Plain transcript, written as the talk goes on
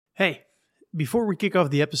Hey, before we kick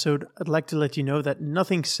off the episode, I'd like to let you know that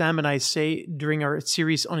nothing Sam and I say during our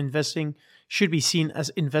series on investing should be seen as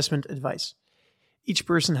investment advice. Each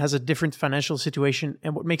person has a different financial situation,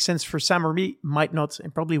 and what makes sense for Sam or me might not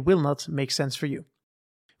and probably will not make sense for you.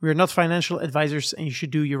 We are not financial advisors, and you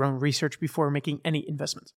should do your own research before making any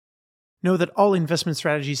investment. Know that all investment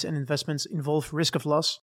strategies and investments involve risk of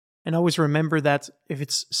loss, and always remember that if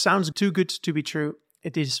it sounds too good to be true,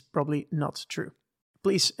 it is probably not true.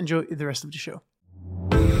 Please enjoy the rest of the show.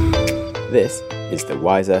 This is the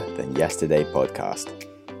Wiser Than Yesterday podcast.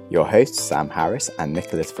 Your hosts Sam Harris and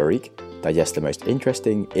Nicholas Farik digest the most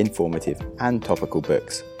interesting, informative and topical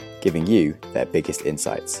books, giving you their biggest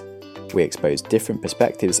insights. We expose different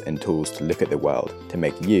perspectives and tools to look at the world to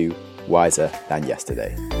make you wiser than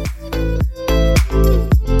yesterday.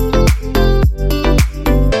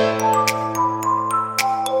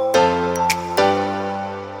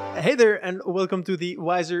 Hey there, and welcome to the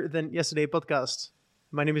Wiser Than Yesterday podcast.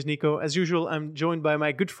 My name is Nico. As usual, I'm joined by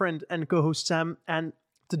my good friend and co-host Sam. And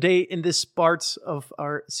today, in this part of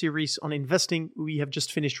our series on investing, we have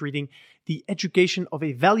just finished reading The Education of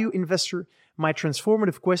a Value Investor, My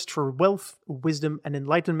Transformative Quest for Wealth, Wisdom, and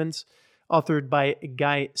Enlightenment, authored by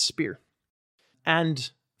Guy Spier.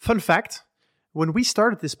 And fun fact, when we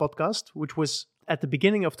started this podcast, which was at the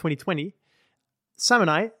beginning of 2020, Sam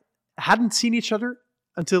and I hadn't seen each other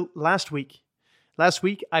until last week. Last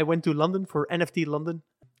week, I went to London for NFT London,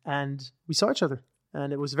 and we saw each other,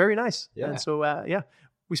 and it was very nice. Yeah. And so,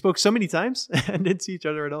 we spoke so many times and didn't see each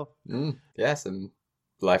other at all. Yeah, some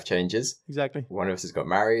life changes. Exactly. One of us has got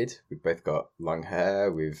married. We've both got long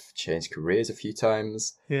hair. We've changed careers a few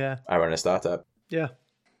times. Yeah. I run a startup. Yeah.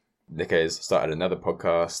 Nico's started another with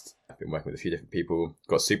I've been working with a few different people,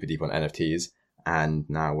 got super deep on NFTs, and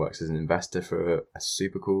now works as an investor for a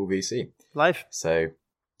super cool VC. Life. So,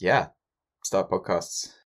 yeah, start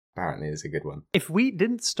podcasts apparently is a good one. If we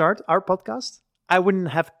didn't start our podcast, I wouldn't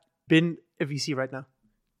have been a VC right now.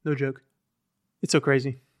 No joke. It's so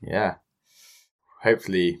crazy. Yeah.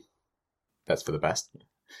 Hopefully that's for the best.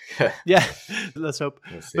 Yeah, let's hope.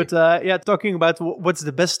 We'll But talking about what's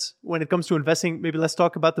the best when it comes to investing, maybe let's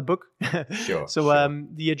talk about the book. Sure. So,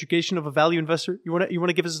 The Education of a Value Investor. You want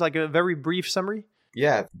to give us like a very brief summary?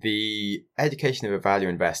 Yeah, The Education of a Value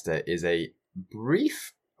Investor is a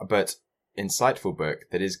brief but insightful book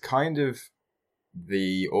that is kind of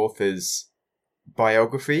the author's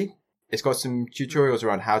biography. It's got some tutorials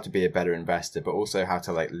around how to be a better investor, but also how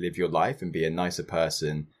to live your life and be a nicer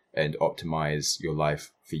person and optimize your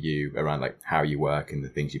life for you around how you work and the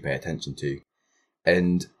things you pay attention to.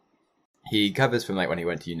 And he covers from when he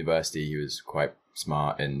went to university, he was quite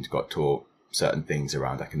smart and got taught certain things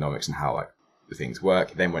around economics and how the things work.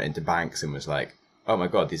 He then went into banks and was like, oh my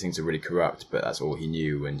God, these things are really corrupt, but that's all he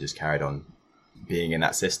knew, and just carried on being in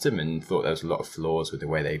that system and thought there was a lot of flaws with the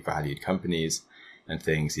way they valued companies and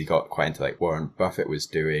things. He got quite into Warren Buffett was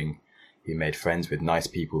doing. He made friends with nice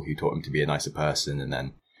people who taught him to be a nicer person and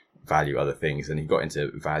then value other things. And he got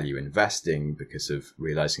into value investing because of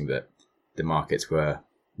realizing that the markets were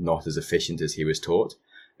not as efficient as he was taught,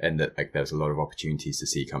 and that there was a lot of opportunities to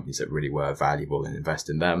see companies that really were valuable and invest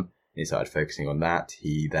in them. And he started focusing on that.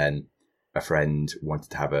 A friend wanted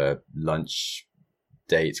to have a lunch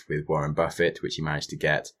date with Warren Buffett, which he managed to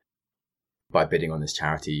get by bidding on this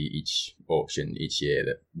charity auction each year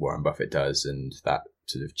that Warren Buffett does. And that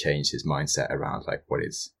sort of changed his mindset around what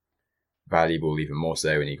is valuable even more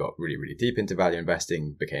so. And he got really, really deep into value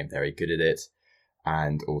investing, became very good at it,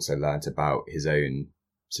 and also learned about his own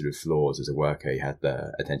sort of flaws as a worker. He had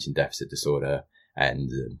the attention deficit disorder and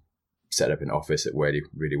set up an office that really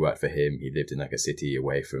worked for him. He lived in a city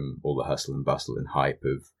away from all the hustle and bustle and hype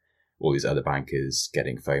of all these other bankers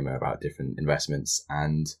getting FOMO about different investments,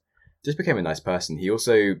 and just became a nice person. He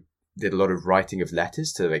also did a lot of writing of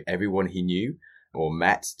letters to everyone he knew or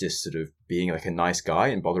met, just sort of being a nice guy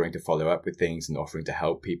and bothering to follow up with things and offering to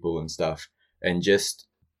help people and stuff, and just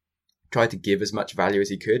tried to give as much value as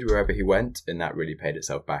he could wherever he went. And that really paid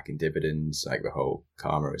itself back in dividends. The whole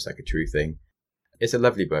karma is a true thing. It's a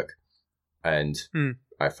lovely book. And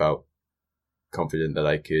I felt confident that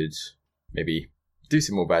I could maybe do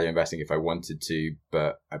some more value investing if I wanted to,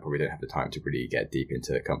 but I probably don't have the time to really get deep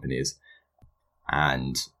into companies.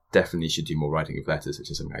 And definitely should do more writing of letters, which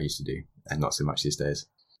is something I used to do, and not so much these days.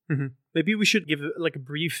 Mm-hmm. Maybe we should give a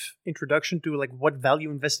brief introduction to what value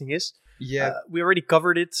investing is. Yeah, we already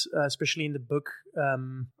covered it, especially in the book.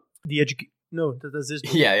 That's this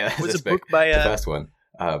book. Yeah. It was a book by the first one,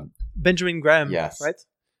 Benjamin Graham. Yes, right.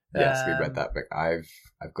 Yes, we read that book. I've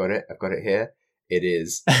got it. I've got it here. It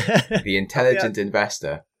is The Intelligent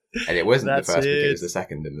Investor, and it wasn't the first book. It was the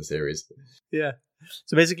second in the series. Yeah.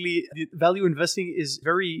 So basically, the value investing is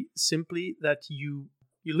very simply that you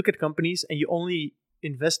look at companies and you only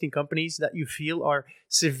invest in companies that you feel are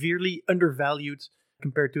severely undervalued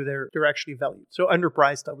compared to their actually valued. So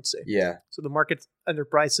underpriced, I would say. Yeah. So the market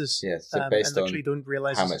underprices Yeah. So based and actually on don't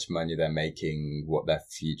realize how much money they're making, what their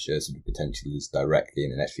future sort of potential is directly in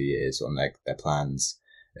the next few years, on their plans,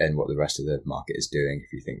 and what the rest of the market is doing.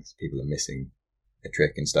 If you think people are missing a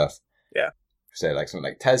trick and stuff. Yeah. So like something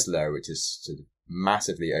like Tesla, which is sort of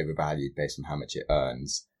massively overvalued based on how much it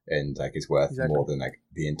earns, and like is worth more than like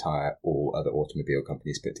the entire all other automobile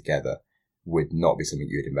companies put together, would not be something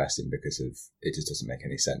you would invest in because of it just doesn't make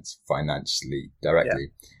any sense financially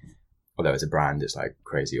directly. Yeah. Although as a brand, it's like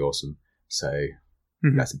crazy awesome. So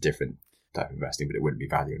that's a different type of investing, but it wouldn't be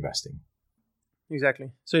value investing.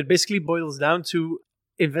 Exactly. So it basically boils down to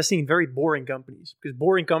investing in very boring companies, because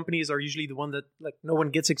boring companies are usually the one that like no one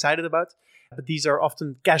gets excited about. But these are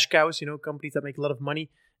often cash cows, companies that make a lot of money,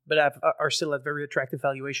 but are still at very attractive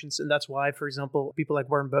valuations. And that's why, for example, people like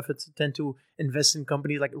Warren Buffett tend to invest in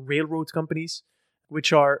companies like railroad companies,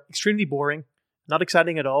 which are extremely boring, not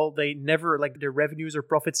exciting at all. They never, like their revenues or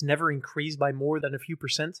profits never increase by more than a few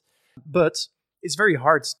percent. But it's very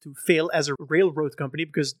hard to fail as a railroad company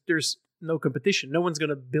because there's no competition. No one's going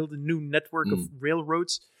to build a new network of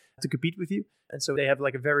railroads to compete with you. And so they have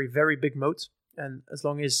like a very, very big moat. And as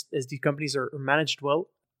long as these companies are managed well,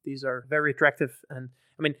 these are very attractive. And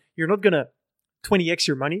I mean, you're not going to 20x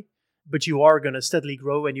your money, but you are going to steadily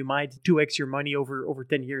grow, and you might 2x your money over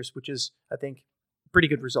 10 years, which is, I think, a pretty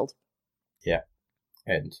good result. Yeah.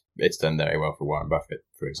 And it's done very well for Warren Buffett,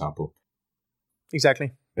 for example.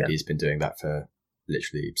 Exactly. But he's been doing that for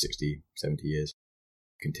literally 60, 70 years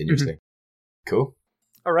continuously. Cool.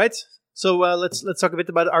 All right. So let's talk a bit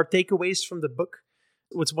about our takeaways from the book.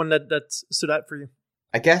 What's one that stood out for you?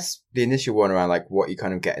 I guess the initial one around like what you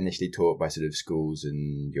kind of get initially taught by sort of schools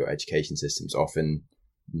and your education systems, often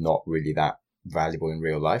not really that valuable in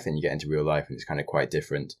real life, and you get into real life and it's kind of quite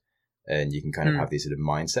different, and you can kind of have these sort of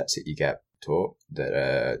mindsets that you get taught that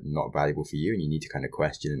are not valuable for you, and you need to kind of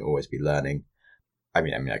question and always be learning. I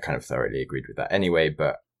mean, I kind of thoroughly agreed with that anyway,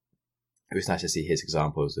 but it was nice to see his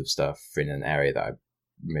examples of stuff in an area that I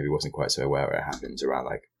maybe wasn't quite so aware it happens, around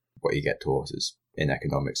like what you get taught as in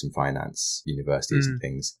economics and finance universities and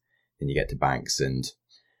things. And you get to banks and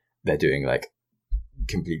they're doing like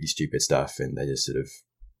completely stupid stuff, and they're just sort of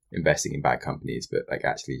investing in bad companies, but like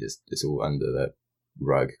actually just it's all under the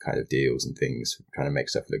rug kind of deals and things, trying to make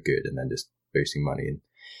stuff look good and then just boosting money. And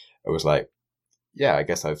it was like, yeah, I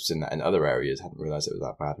guess I've seen that in other areas. I hadn't realized it was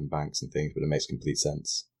that bad in banks and things, but it makes complete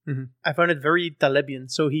sense. I found it very Talebian.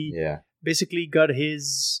 So he basically got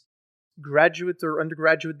his graduate or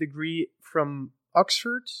undergraduate degree from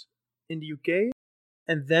Oxford in the UK,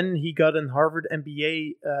 and then he got an Harvard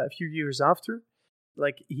MBA a few years after.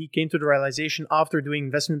 Like he came to the realization after doing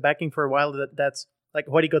investment banking for a while that's like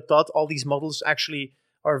what he got taught. All these models actually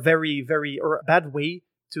are very, very, or a bad way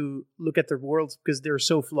to look at the world, because they're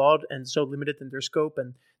so flawed and so limited in their scope,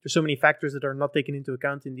 and there's so many factors that are not taken into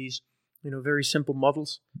account in these, very simple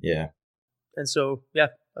models. Yeah. And so, I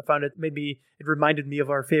found it, maybe it reminded me of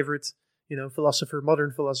our favorite, philosopher,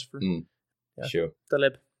 modern philosopher. Yeah, sure.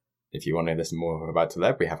 Taleb. If you want to listen more about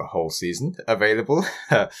Taleb, we have a whole season available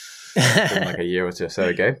from like a year or two or so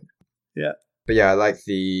ago. Yeah. But yeah, I like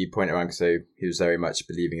the point around, so he was very much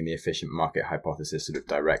believing in the efficient market hypothesis sort of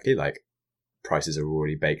directly, like prices are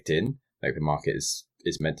already baked in, like the market is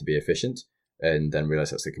meant to be efficient, and then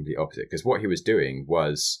realize that's the complete opposite. Because what he was doing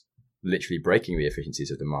was literally breaking the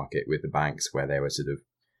efficiencies of the market with the banks, where they were sort of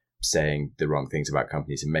saying the wrong things about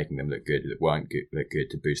companies and making them look good that weren't good, look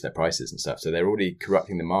good to boost their prices and stuff. So they're already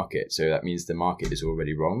corrupting the market. So that means the market is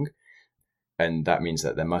already wrong. And that means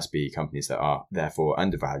that there must be companies that are therefore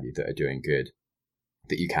undervalued that are doing good,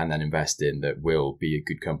 that you can then invest in, that will be a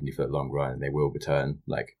good company for the long run, and they will return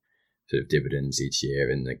like sort of dividends each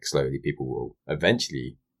year, and like slowly people will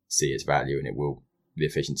eventually see its value, and the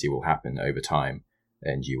efficiency will happen over time,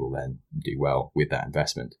 and you will then do well with that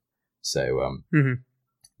investment. So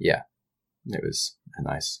yeah, it was a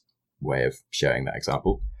nice way of showing that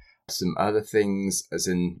example. Some other things, as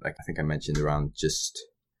in, like I think I mentioned, around just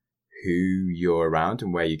who you're around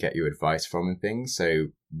and where you get your advice from and things. So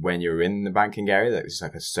when you're in the banking area, there's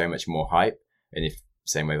like so much more hype. And if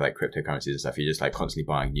same way like cryptocurrencies and stuff, you're just like constantly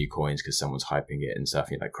buying new coins because someone's hyping it and stuff.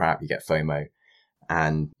 And you're like, crap, you get FOMO.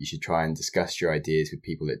 And you should try and discuss your ideas with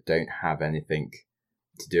people that don't have anything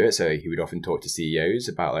to do it. So he would often talk to CEOs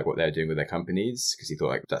about like what they're doing with their companies, because he thought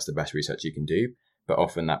like that's the best research you can do. But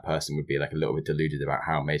often that person would be like a little bit deluded about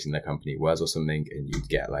how amazing their company was or something, and you'd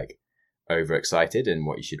get like overexcited. And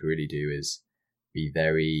what you should really do is be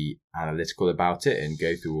very analytical about it and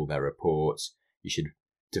go through all their reports. You should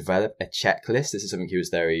develop a checklist. This is something he was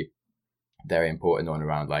very, very important on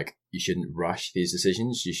around, like, you shouldn't rush these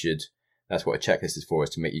decisions. That's what a checklist is for, is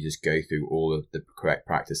to make you just go through all of the correct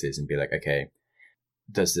practices and be like, okay,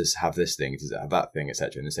 does this have this thing? Does it have that thing,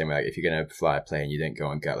 etc.? In the same way, like, if you're going to fly a plane, you don't go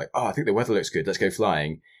and get like, oh, I think the weather looks good, let's go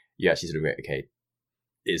flying. You actually sort of go, okay,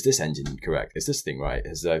 is this engine correct? Is this thing right?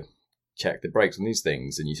 Has check the brakes on these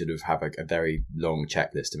things? And you sort of have a very long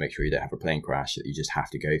checklist to make sure you don't have a plane crash that you just have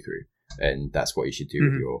to go through. And that's what you should do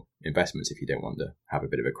with your investments if you don't want to have a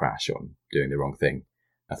bit of a crash on doing the wrong thing.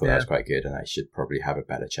 I thought that was quite good, and I should probably have a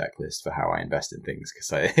better checklist for how I invest in things,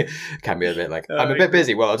 because I can be a bit like, I'm a bit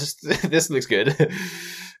busy. Well, I'll just, this looks good.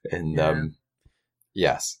 And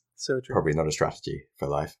yes, so true. Probably not a strategy for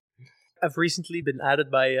life. I've recently been added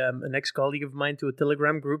by an ex-colleague of mine to a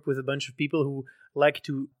Telegram group with a bunch of people who like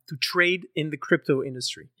to trade in the crypto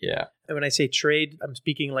industry. Yeah. And when I say trade, I'm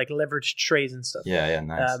speaking like leveraged trades and stuff. Yeah,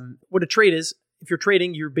 nice. What a trade is, if you're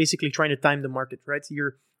trading, you're basically trying to time the market, right?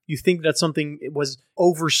 You think that something was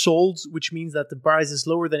oversold, which means that the price is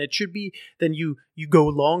lower than it should be. Then you go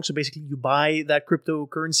long. So basically you buy that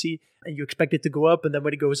cryptocurrency and you expect it to go up. And then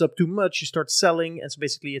when it goes up too much, you start selling. And so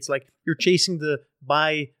basically it's like you're chasing the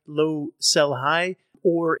buy low, sell high.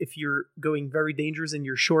 Or if you're going very dangerous and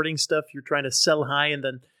you're shorting stuff, you're trying to sell high and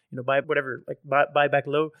then, buy whatever, like buy back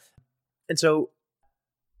low. And so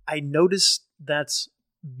I noticed that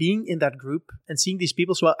being in that group and seeing these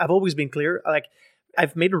people. So I've always been clear, like,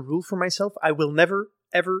 I've made a rule for myself. I will never,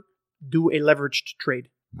 ever do a leveraged trade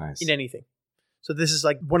in anything. So this is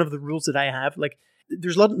like one of the rules that I have. Like,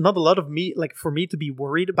 there's not a lot of me, like, for me to be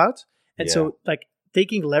worried about. And so, like,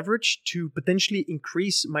 taking leverage to potentially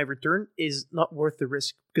increase my return is not worth the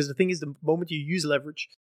risk. Because the thing is, the moment you use leverage,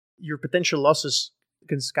 your potential losses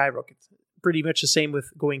can skyrocket. Pretty much the same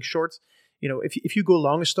with going short. If you go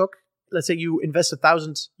long a stock, let's say you invest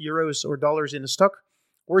 €1,000 or dollars in a stock,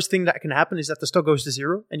 worst thing that can happen is that the stock goes to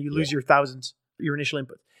zero and you lose your initial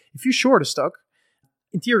input. If you short a stock,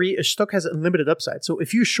 in theory, a stock has unlimited upside. So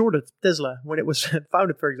if you shorted Tesla when it was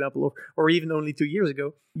founded, for example, or even only 2 years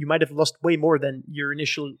ago, you might have lost way more than your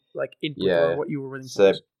initial input or what you were willing to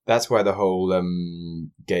lose. So that's why the whole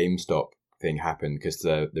GameStop thing happened, because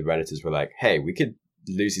the Redditors were like, hey, we could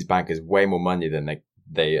lose these bankers way more money than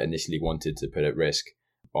they initially wanted to put at risk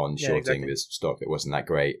on shorting this stock that wasn't that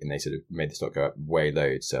great, and they sort of made the stock go up way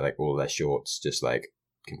loads, so all their shorts just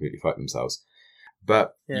completely fucked themselves.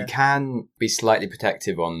 But you can be slightly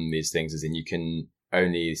protective on these things, as in you can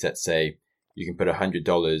only, let's say, you can put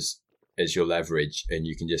 $100 as your leverage, and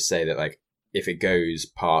you can just say that if it goes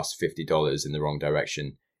past $50 in the wrong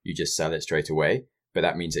direction, you just sell it straight away. But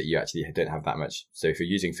that means that you actually don't have that much. So if you're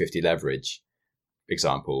using 50 leverage,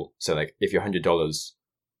 example, so if you're $100,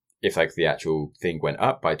 if the actual thing went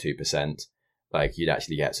up by 2%, you'd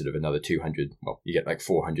actually get sort of another 200. Well, you get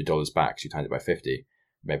 $400 back. So you times it by 50.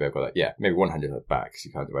 Maybe I've got maybe 100 back. So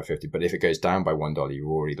you times it by 50. But if it goes down by $1, you're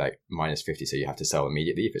already minus 50. So you have to sell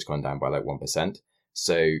immediately if it's gone down by 1%.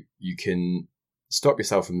 So you can stop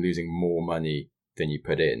yourself from losing more money than you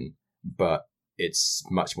put in, but it's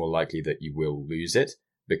much more likely that you will lose it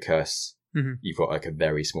because you've got a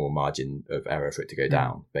very small margin of error for it to go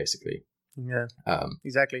down, basically. Yeah,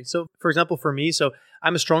 exactly. So, for example, for me,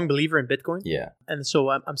 I'm a strong believer in Bitcoin. Yeah. And so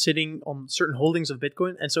I'm sitting on certain holdings of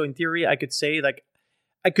Bitcoin. And so in theory, I could say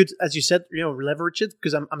I could, as you said, leverage it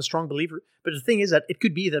because I'm a strong believer. But the thing is that it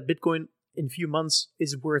could be that Bitcoin in a few months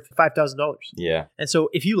is worth $5,000. Yeah. And so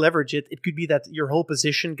if you leverage it, it could be that your whole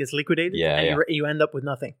position gets liquidated and you end up with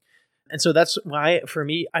nothing. And so that's why, for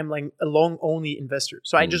me, I'm a long-only investor.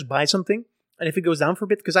 So I just buy something. And if it goes down for a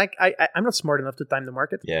bit, because I'm not smart enough to time the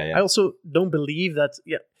market. Yeah. I also don't believe that.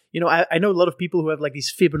 I know a lot of people who have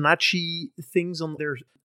these Fibonacci things on their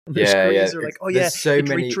screens. They're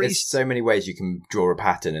there's so many ways you can draw a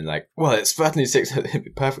pattern, and it certainly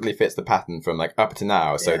it perfectly fits the pattern from up to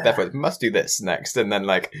now. So therefore, it must do this next, and then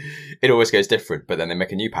it always goes different. But then they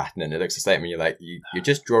make a new pattern, and it looks the same. And you're you're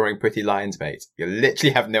just drawing pretty lines, mate. You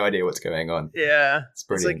literally have no idea what's going on. Yeah, it's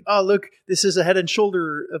brilliant. It's oh look, this is a head and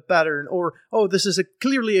shoulder pattern, or this is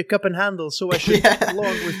clearly a cup and handle, so I should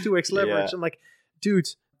long with 2x leverage. I'm dude.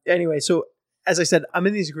 Anyway, so as I said, I'm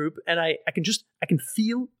in this group, and I can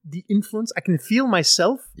feel the influence. I can feel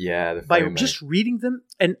myself by just reading them.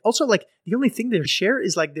 And also, the only thing they share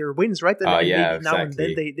is their wins, right? And exactly. Now and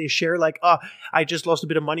then they share I just lost a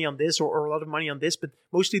bit of money on this or a lot of money on this. But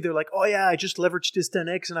mostly they're I just leveraged this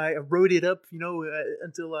 10x and I rode it up,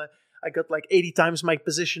 until I got 80 times my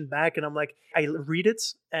position back. And I'm I read it,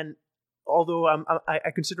 and although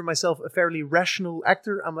I consider myself a fairly rational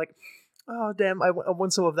actor, I'm oh, damn, I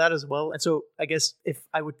want some of that as well. And so I guess if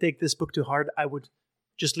I would take this book to heart, I would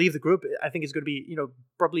just leave the group. I think it's going to be,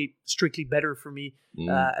 probably strictly better for me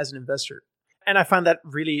as an investor. And I find that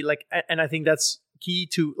really and I think that's key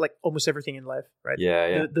to like almost everything in life, right?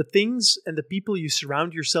 Yeah. The things and the people you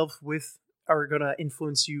surround yourself with are going to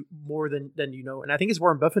influence you more than you know. And I think it's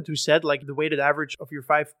Warren Buffett who said like the weighted average of your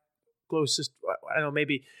 5 closest, I don't know,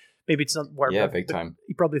 maybe it's not Warren Buffett, big time.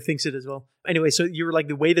 He probably thinks it as well. Anyway, so you're like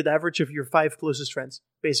the weighted average of your 5 closest friends,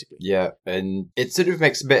 basically. Yeah, and it sort of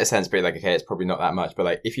makes a bit of sense, but like, okay, it's probably not that much. But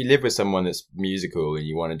like, if you live with someone that's musical and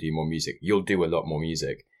you want to do more music, you'll do a lot more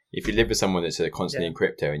music. If you live with someone that's constantly in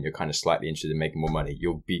crypto and you're kind of slightly interested in making more money,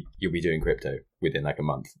 you'll be doing crypto within like a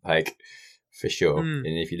month, like for sure. And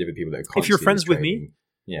if you live with people that are constantly if you're friends with trading,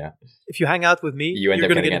 me, if you hang out with me, you end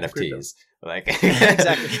you're up going to getting get NFTs. Like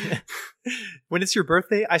exactly. When it's your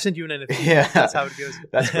birthday, I send you an NFT. Yeah, that's how it goes.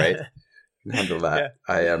 That's great. Handle that.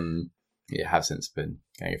 Yeah. I have since been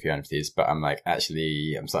getting a few NFTs, but I'm like,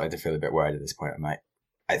 actually, I'm starting to feel a bit worried at this point. I'm like,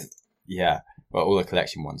 well, all the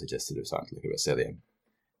collection ones are just sort of starting to look a bit silly. I'm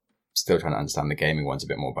still trying to understand the gaming ones a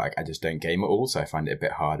bit more, but I just don't game at all, so I find it a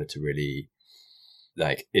bit harder to really,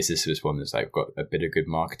 like, is this one that's like got a bit of good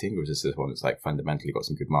marketing, or is this one that's like fundamentally got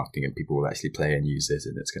some good marketing and people will actually play and use it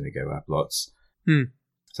and it's going to go up lots?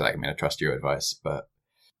 So like, I trust your advice, but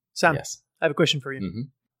Sam, yes. I have a question for you.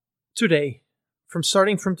 Today,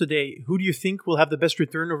 starting from today, who do you think will have the best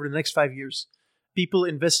return over the next 5 years? People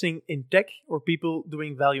investing in tech or people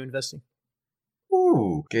doing value investing?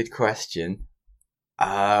 Ooh, good question.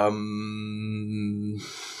 I mean,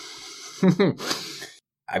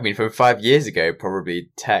 from 5 years ago, probably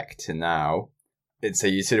tech to now. And so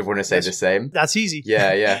you sort of want to say the same? That's easy.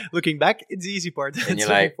 Yeah. Looking back, it's the easy part. And you're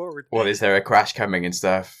like, forward. Well, is there a crash coming and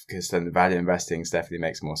stuff? Because then the value investing definitely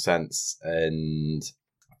makes more sense. And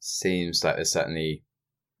seems like we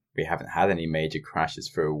haven't had any major crashes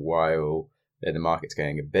for a while. The market's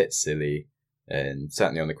going a bit silly. And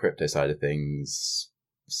certainly on the crypto side of things,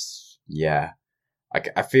 yeah.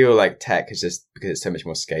 I feel like tech is just, because it's so much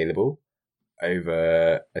more scalable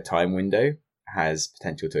over a time window, has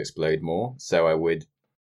potential to explode more. So I would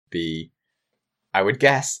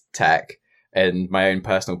guess tech, and my own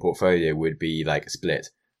personal portfolio would be like split,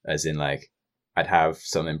 as in like I'd have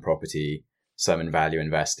some in property, some in value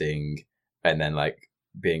investing, and then like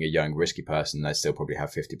being a young risky person, I'd still probably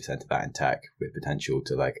have 50% of that in tech with potential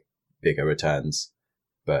to like bigger returns,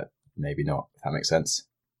 but maybe not, if that makes sense.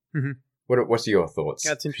 Mm-hmm. What's your thoughts?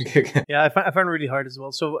 That's interesting. Yeah, I find it really hard as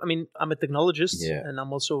well. So, I mean, I'm a technologist, and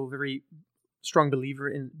I'm also a very strong believer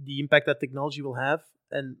in the impact that technology will have,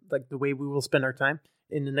 and like the way we will spend our time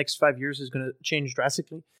in the next 5 years is going to change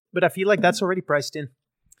drastically. But I feel like that's already priced in.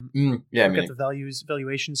 Look at the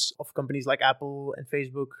valuations of companies like Apple and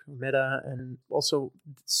Facebook, Meta, and also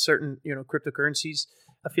certain cryptocurrencies.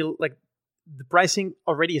 I feel like the pricing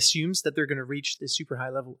already assumes that they're going to reach this super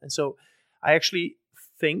high level, and so I actually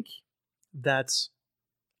think that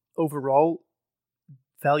overall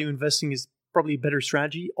value investing is probably a better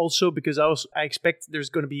strategy. Also, because I expect there's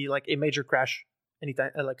going to be like a major crash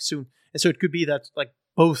anytime, like soon, and so it could be that like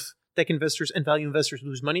both tech investors and value investors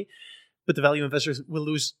lose money, but the value investors will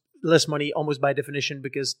lose less money almost by definition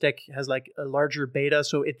because tech has like a larger beta,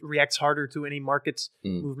 so it reacts harder to any market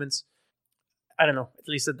movements. I don't know. At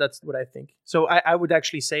least that's what I think. So I would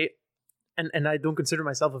actually say, and I don't consider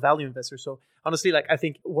myself a value investor. So honestly, like I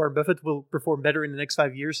think Warren Buffett will perform better in the next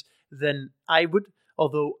 5 years than I would,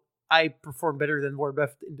 although I performed better than Warren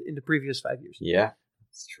Buffett in the previous 5 years. Yeah,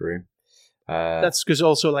 that's true. That's because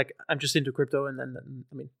also like I'm just into crypto, and then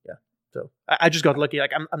I mean, yeah. So I just got lucky.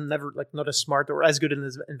 Like I'm never like not as smart or as good an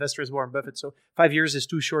investor as Warren Buffett. So 5 years is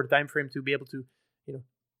too short a time frame to be able to,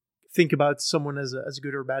 think about someone as a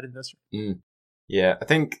good or bad investor. Yeah, I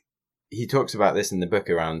think he talks about this in the book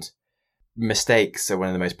around mistakes are one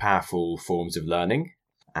of the most powerful forms of learning,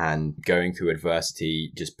 and going through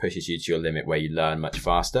adversity just pushes you to your limit where you learn much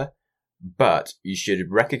faster. But you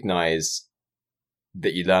should recognize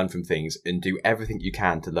that you learn from things and do everything you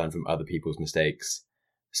can to learn from other people's mistakes.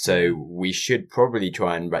 So we should probably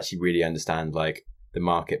try and actually really understand like the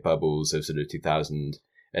market bubbles of sort of 2000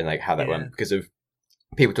 and like how that went, because of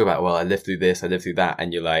people talk about, well, I lived through this, I lived through that.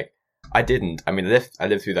 And you're like, I didn't. I mean, I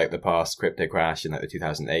lived through like the past crypto crash and like the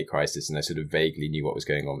 2008 crisis, and I sort of vaguely knew what was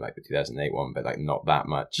going on, like the 2008 one, but like not that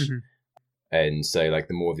much. And so like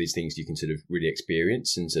the more of these things you can sort of really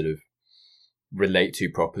experience and sort of relate to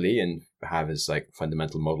properly and have as like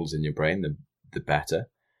fundamental models in your brain, the better.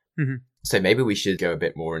 So maybe we should go a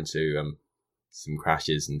bit more into some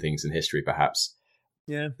crashes and things in history, perhaps.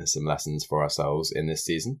 Yeah. There's some lessons for ourselves in this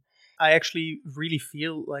season. I actually really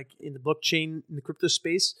feel like in the blockchain, in the crypto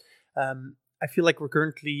space, I feel like we're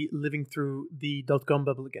currently living through the dot-com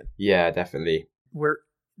bubble again. Yeah, definitely. Where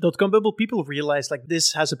dot-com bubble, people realize like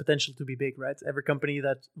this has a potential to be big, right? Every company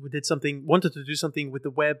that wanted to do something with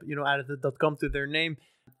the web, added the dot-com to their name.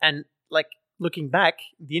 And like looking back,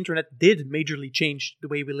 the internet did majorly change the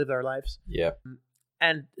way we lived our lives. Yeah.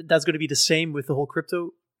 And that's going to be the same with the whole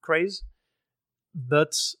crypto craze.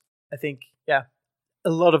 But I think, a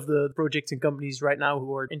lot of the projects and companies right now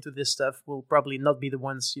who are into this stuff will probably not be the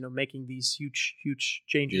ones, making these huge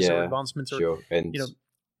changes or advancements. Sure. And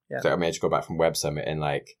so I mean, I just got back from Web Summit and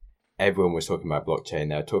like everyone was talking about blockchain.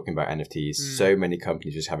 They were talking about NFTs. So many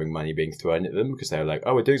companies just having money being thrown at them because they were like,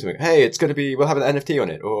 oh, we're doing something. Hey, we'll have an NFT on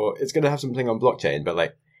it, or it's going to have something on blockchain. But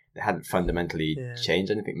like they hadn't fundamentally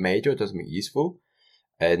changed anything major or done something useful.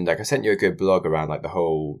 And like I sent you a good blog around like the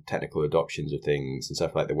whole technical adoptions of things and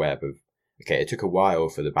stuff like the web of, okay, it took a while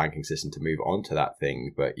for the banking system to move on to that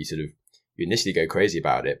thing, but you initially go crazy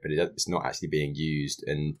about it, but it's not actually being used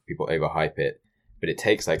and people overhype it. But it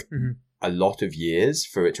takes like a lot of years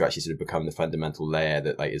for it to actually sort of become the fundamental layer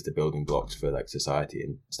that like is the building blocks for like society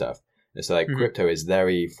and stuff. And so like crypto is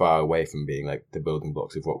very far away from being like the building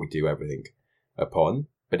blocks of what we do everything upon,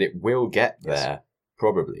 but it will get there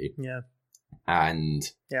probably. Yeah. And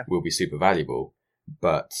will be super valuable.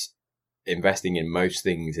 But investing in most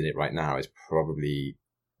things in it right now is probably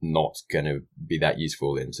not going to be that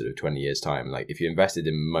useful in sort of 20 years time. Like if you invested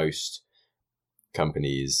in most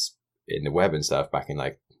companies in the web and stuff back in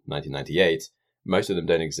like 1998, most of them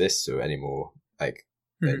don't exist anymore, like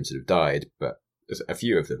and sort of died, but there's a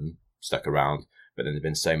few of them stuck around, but then there's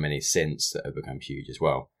been so many since that have become huge as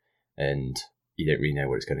well. And you don't really know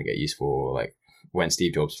what it's going to get used for. Like when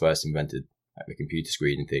Steve Jobs first invented like the computer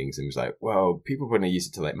screen and things, and was like, well, people were going to use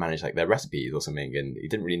it to like manage like their recipes or something, and he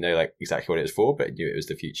didn't really know like exactly what it was for, but he knew it was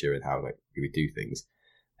the future and how like we would do things.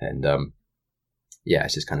 And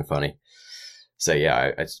it's just kind of funny. So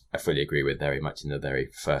yeah, I fully agree with very much in the very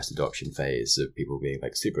first adoption phase of people being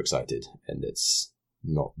like super excited, and it's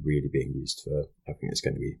not really being used for everything it's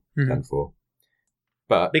going to be done for.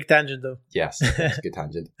 But big tangent though. Yes, that's a good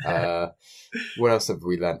tangent. What else have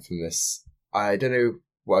we learned from this? I don't know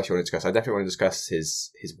what else you want to discuss. I definitely want to discuss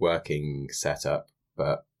his working setup,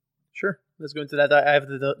 but sure, let's go into that. I have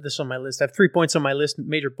this on my list. I have 3 points on my list,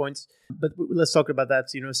 major points, but let's talk about that.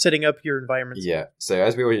 Setting up your environment. Yeah. So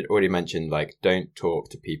as we already mentioned, like don't talk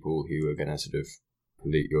to people who are going to sort of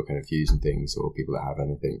pollute your kind of views and things, or people that have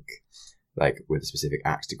anything like with a specific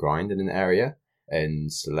axe to grind in an area.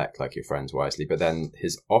 And select like your friends wisely. But then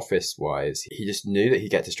his office wise, he just knew that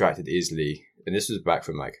he'd get distracted easily. And this was back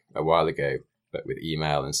from like a while ago, but with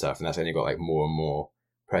email and stuff. And that's only got like more and more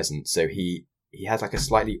present. So he had like a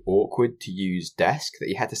slightly awkward to use desk that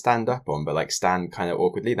he had to stand up on, but like stand kind of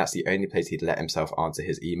awkwardly. And that's the only place he'd let himself answer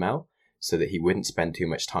his email so that he wouldn't spend too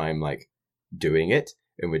much time like doing it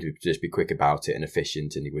and would just be quick about it and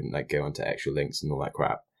efficient. And he wouldn't like go onto extra links and all that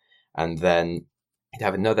crap. And then he'd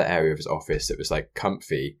have another area of his office that was like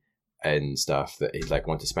comfy and stuff that he'd like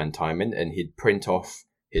want to spend time in, and he'd print off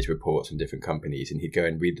his reports from different companies and he'd go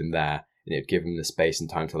and read them there, and it'd give him the space and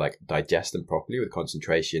time to like digest them properly with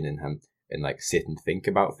concentration and like sit and think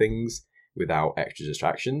about things without extra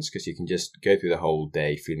distractions, because you can just go through the whole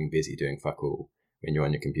day feeling busy doing fuck all when you're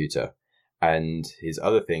on your computer. And his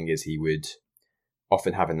other thing is he would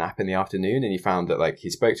often have a nap in the afternoon, and he found that like he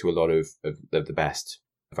spoke to a lot of the best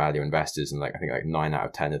value investors, and like I think like 9 out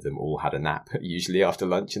of 10 of them all had a nap usually after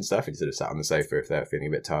lunch and stuff, and sort of sat on the sofa if they're feeling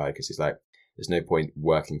a bit tired, because he's like, there's no point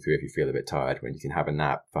working through if you feel a bit tired when you can have a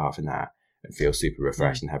nap for half an hour and feel super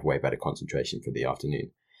refreshed and have way better concentration for the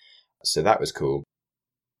afternoon. So that was cool.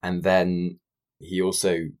 And then he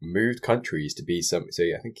also moved countries to be so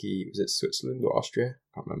I think he was at Switzerland or Austria,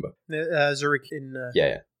 I can't remember. Zurich in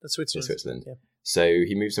Switzerland. Switzerland. Yeah. So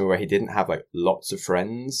he moved somewhere where he didn't have like lots of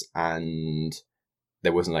friends, and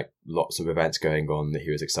there wasn't like lots of events going on that he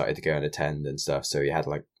was excited to go and attend and stuff. So he had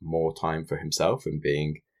like more time for himself and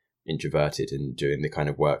being introverted and doing the kind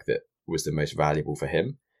of work that was the most valuable for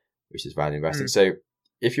him, which is value investing. So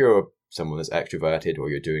if you're someone that's extroverted or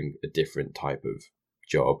you're doing a different type of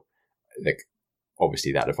job, like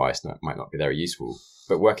obviously that advice might not be very useful,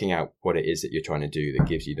 but working out what it is that you're trying to do that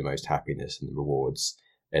gives you the most happiness and rewards,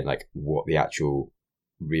 and like what the actual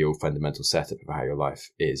real fundamental setup of how your life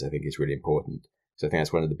is, I think is really important. So I think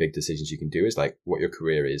that's one of the big decisions you can do, is like what your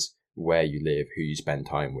career is, where you live, who you spend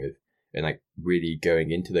time with, and like really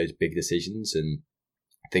going into those big decisions and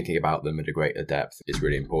thinking about them at a greater depth is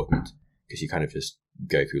really important, because you kind of just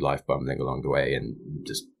go through life bumbling along the way and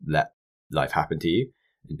just let life happen to you,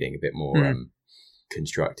 and being a bit more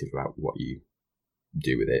constructive about what you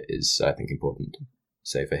do with it is, I think, important.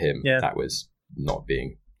 So for him, that was not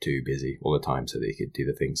being too busy all the time so that he could do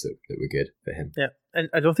the things that were good for him. Yeah. And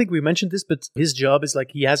I don't think we mentioned this, but his job is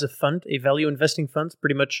like he has a fund, a value investing fund,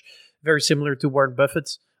 pretty much very similar to Warren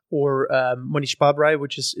Buffett or Manish Pabrai,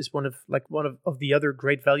 which is one of the other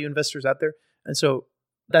great value investors out there. And so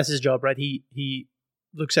that's his job, right? He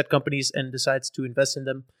looks at companies and decides to invest in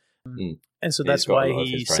them. And so that's why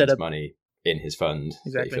he set up money in his fund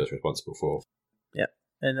that he feels responsible for. Yeah.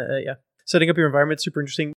 And setting up your environment, super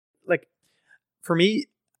interesting. Like for me,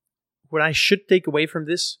 what I should take away from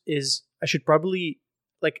this is I should probably,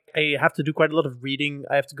 like, I have to do quite a lot of reading.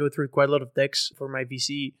 I have to go through quite a lot of decks for my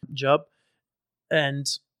VC job. And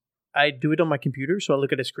I do it on my computer, so I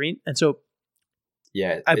look at a screen. And so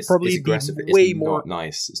it's aggressive. It's not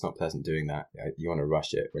nice. It's not pleasant doing that. You want to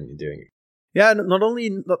rush it when you're doing it. Yeah, not only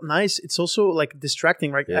not nice, it's also like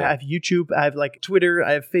distracting, right? Yeah. I have YouTube, I have like Twitter,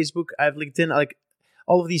 I have Facebook, I have LinkedIn, like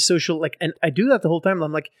all of these social, like, and I do that the whole time.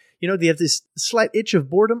 I'm like, they have this slight itch of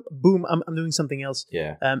boredom. Boom, I'm doing something else.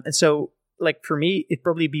 Yeah. And so, like, for me, it'd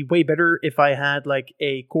probably be way better if I had like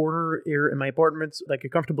a corner here in my apartment, like a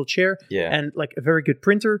comfortable chair, and like a very good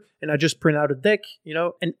printer, and I just print out a deck,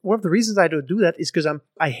 And one of the reasons I don't do that is because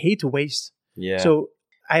I hate to waste. Yeah. So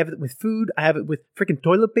I have it with food. I have it with freaking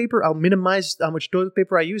toilet paper. I'll minimize how much toilet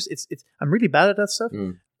paper I use. I'm really bad at that stuff.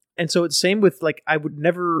 And so it's same with like, I would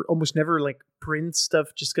almost never like print stuff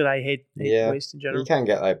just because I hate waste in general. You can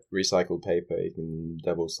get like recycled paper. You can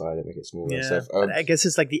double side it, make it smaller and stuff. I guess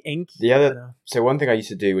it's like the ink. So one thing I used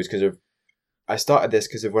to do was I started this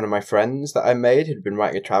because of one of my friends that I made who'd been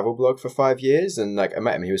writing a travel blog for 5 years. And like I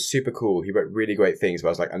met him, he was super cool. He wrote really great things, but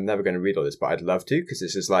I was like, I'm never going to read all this, but I'd love to because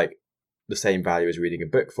it's just like the same value as reading a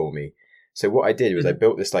book for me. So what I did was I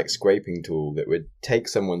built this like scraping tool that would take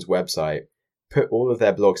someone's website, put all of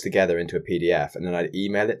their blogs together into a PDF, and then I'd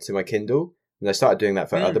email it to my Kindle. And I started doing that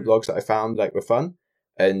for other blogs that I found like were fun.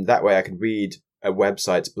 And that way I could read a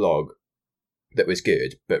website's blog that was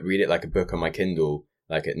good, but read it like a book on my Kindle,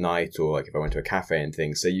 like at night or like if I went to a cafe and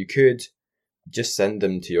things. So you could just send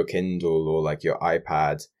them to your Kindle or like your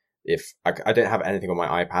iPad. If I don't have anything on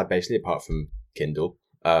my iPad basically apart from Kindle.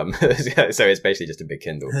 So it's basically just a big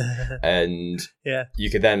Kindle, and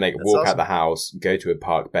you could then walk out the house, go to a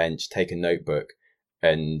park bench, take a notebook,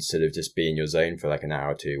 and sort of just be in your zone for like an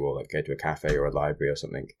hour or two, or like go to a cafe or a library or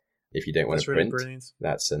something. If you don't want to print,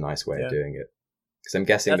 that's a nice way of doing it. Because I'm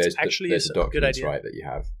guessing there's documents, right, that you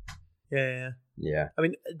have. Yeah. I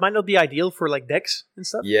mean, it might not be ideal for like decks and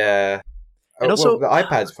stuff. Yeah. And also, the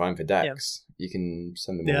iPad's fine for decks. You can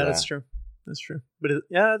send them. Yeah, that's true. That's true. But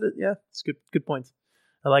it's a good point.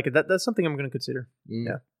 I like it. That's something I'm going to consider.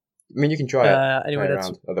 Yeah. I mean, you can try it. Anyway, try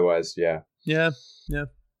around. Otherwise, yeah. Yeah.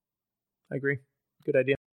 I agree. Good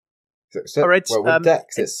idea. So, all right. Well, with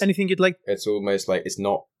decks, anything you'd like? It's almost like it's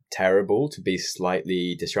not terrible to be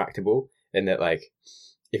slightly distractible in that, like,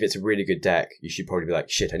 if it's a really good deck, you should probably be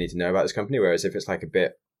like, shit, I need to know about this company. Whereas if it's like a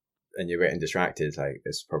bit and you're getting distracted, like,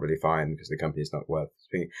 it's probably fine because the company's not worth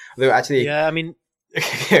speaking. Although, actually... Yeah, I mean...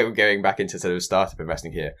 Going back into sort of startup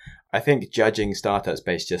investing here, I think judging startups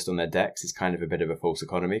based just on their decks is kind of a bit of a false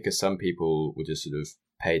economy because some people will just sort of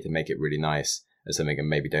pay to make it really nice or something and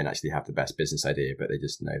maybe don't actually have the best business idea, but they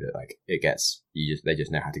just know that like they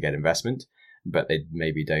just know how to get investment, but they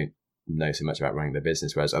maybe don't know so much about running their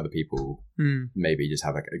business, whereas other people maybe just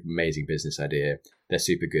have like an amazing business idea. They're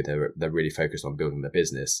super good. They're really focused on building their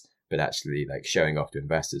business, but actually like showing off to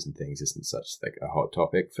investors and things isn't such like a hot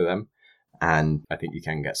topic for them. And I think you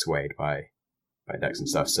can get swayed by decks and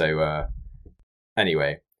stuff. So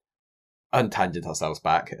anyway, untangent ourselves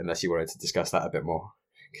back, unless you wanted to discuss that a bit more.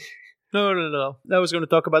 No. I was going to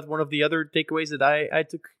talk about one of the other takeaways that I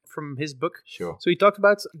took from his book. Sure. So he talked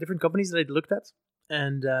about different companies that he'd looked at,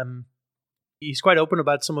 and he's quite open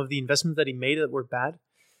about some of the investments that he made that were bad.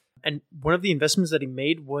 And one of the investments that he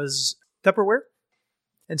made was Tupperware.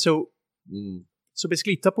 And so... So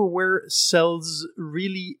basically, Tupperware sells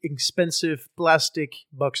really expensive plastic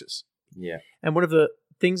boxes. Yeah. And one of the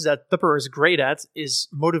things that Tupperware is great at is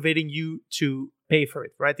motivating you to pay for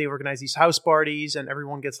it, right? They organize these house parties and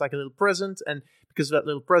everyone gets like a little present. And because of that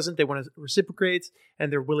little present, they want to reciprocate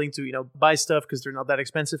and they're willing to, buy stuff because they're not that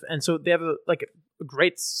expensive. And so they have a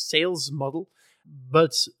great sales model,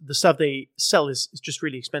 but the stuff they sell is just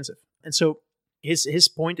really expensive. And so his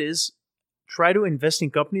point is, try to invest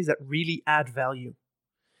in companies that really add value.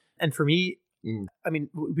 And for me, I mean,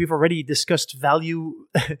 we've already discussed value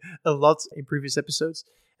a lot in previous episodes.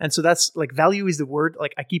 And so that's like value is the word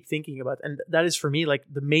like I keep thinking about. And that is for me like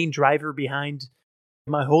the main driver behind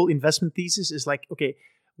my whole investment thesis is like, okay,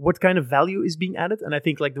 what kind of value is being added? And I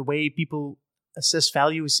think like the way people assess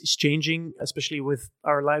value is changing, especially with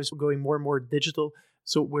our lives going more and more digital.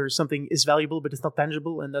 So where something is valuable, but it's not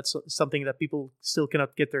tangible, and that's something that people still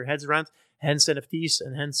cannot get their heads around, hence NFTs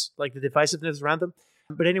and hence like the divisiveness around them.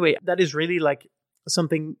 But anyway, that is really like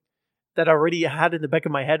something that I already had in the back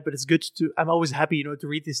of my head, but it's good I'm always happy, to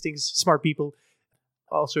read these things, smart people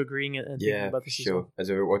also agreeing and thinking about this. Sure. As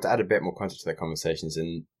to add a bit more context to their conversations,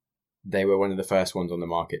 and they were one of the first ones on the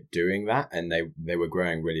market doing that, and they were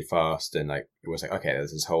growing really fast, and like it was like, okay,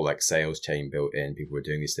 there's this whole like sales chain built in, people were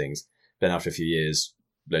doing these things. Then after a few years,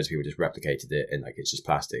 loads of people just replicated it, and like it's just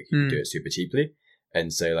plastic. You can do it super cheaply.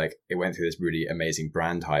 And so like it went through this really amazing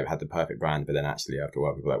brand hype, had the perfect brand, but then actually after a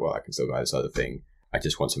while people were like, well, I can still buy this other thing. I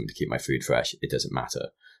just want something to keep my food fresh. It doesn't matter.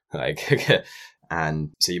 Like,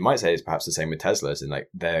 and so you might say it's perhaps the same with Teslas, and like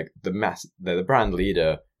they're the brand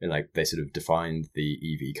leader, and like they sort of defined the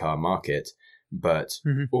EV car market, but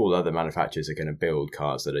all other manufacturers are going to build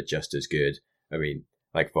cars that are just as good. I mean,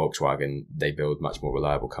 like Volkswagen, they build much more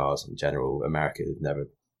reliable cars in general. America has never,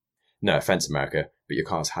 no offense, America, but your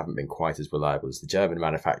cars haven't been quite as reliable as the German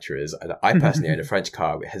manufacturers. I personally own a French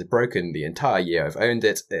car. It has broken the entire year I've owned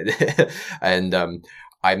it. And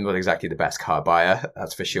I'm not exactly the best car buyer,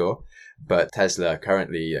 that's for sure. But Tesla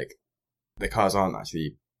currently, like, the cars aren't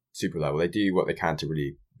actually super reliable. They do what they can to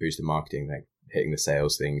really boost the marketing, like hitting the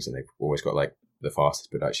sales things, and they've always got like the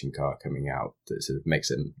fastest production car coming out that sort of makes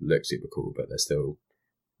them look super cool, but they're still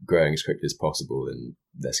growing as quickly as possible, and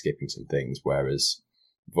they're skipping some things. Whereas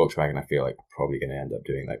Volkswagen, I feel like, probably going to end up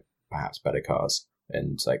doing like perhaps better cars,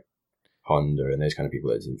 and like Honda and those kind of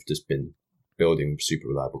people that have just been building super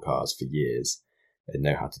reliable cars for years and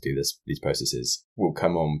know how to do these processes will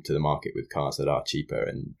come on to the market with cars that are cheaper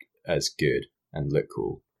and as good and look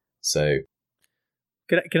cool. So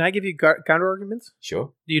can I give you counter arguments?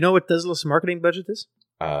 Sure. Do you know what Tesla's marketing budget is?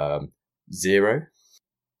 0.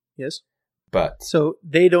 Yes. But so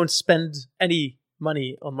they don't spend any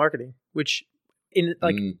money on marketing, which in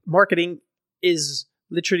like marketing is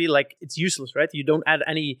literally like it's useless, right? You don't add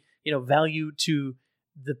any value to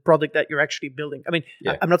the product that you're actually building. I mean,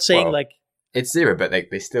 I'm not saying like it's 0, but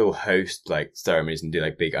they still host like ceremonies and do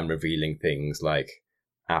like big unrevealing things like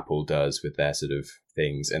Apple does with their sort of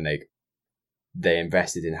things, and they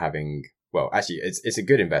invested in having, well, actually it's a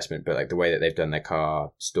good investment, but like the way that they've done their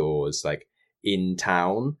car stores like in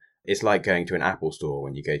town, it's like going to an Apple store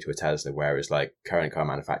when you go to a Tesla, whereas like current car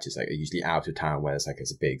manufacturers like are usually out of town where it's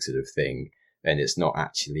a big sort of thing, and it's not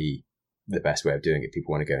actually the best way of doing it.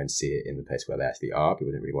 People want to go and see it in the place where they actually are.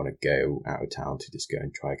 People don't really want to go out of town to just go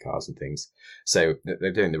and try cars and things. So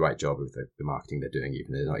they're doing the right job with the marketing they're doing,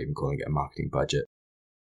 even they're not even calling it a marketing budget.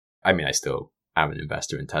 I mean, I still am an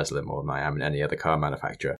investor in Tesla more than I am in any other car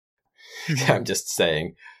manufacturer. I'm just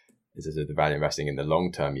saying, this is the value investing in the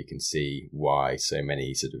long term. You can see why so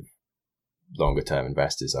many sort of longer term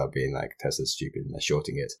investors are being like, Tesla's stupid, and they're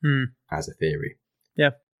shorting it as a theory.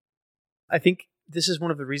 Yeah. I think this is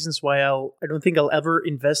one of the reasons why I don't think I'll ever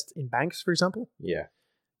invest in banks, for example. Yeah.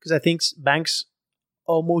 Because I think banks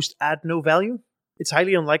almost add no value. It's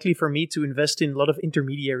highly unlikely for me to invest in a lot of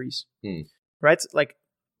intermediaries. Right? Like,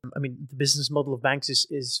 I mean, the business model of banks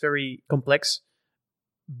is very complex,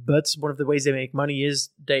 but one of the ways they make money is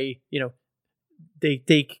they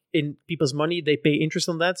take in people's money, they pay interest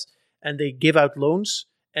on that, and they give out loans,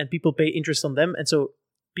 and people pay interest on them. And so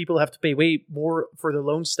people have to pay way more for the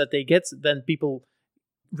loans that they get than people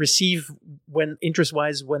receive when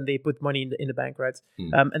interest-wise when they put money in the bank, right?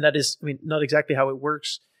 And that is, I mean, not exactly how it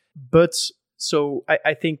works. But so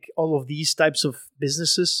I think all of these types of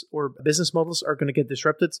businesses or business models are going to get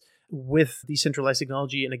disrupted with decentralized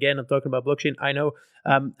technology. And again, I'm talking about blockchain, I know.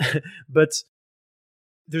 But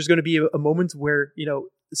there's going to be a moment where,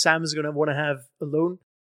 Sam is going to want to have a loan,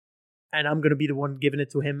 and I'm going to be the one giving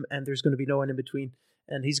it to him, and there's going to be no one in between.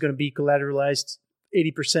 And he's going to be collateralized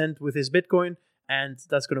 80% with his Bitcoin, and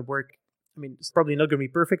that's going to work. I mean, it's probably not going to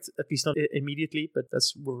be perfect, at least not immediately, but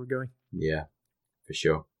that's where we're going. Yeah, for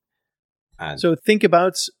sure. And so think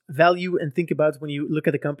about value, and think about when you look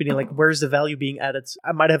at a company, like where's the value being added?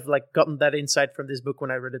 I might have like gotten that insight from this book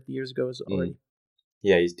when I read it years ago already.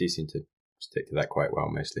 Yeah, you do seem to stick to that quite well,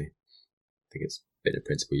 mostly. I think it's been a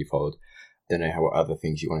principle you followed. Don't know what other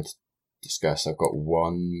things you wanted to discuss. I've got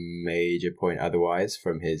one major point otherwise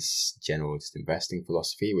from his general just investing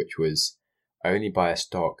philosophy, which was only buy a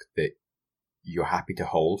stock that you're happy to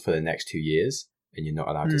hold for the next 2 years and you're not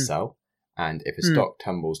allowed to sell. And if a stock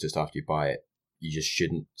tumbles just after you buy it, you just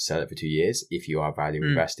shouldn't sell it for 2 years if you are value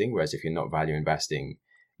investing. Whereas if you're not value investing,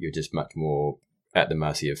 you're just much more at the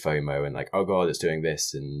mercy of FOMO and like, oh God, it's doing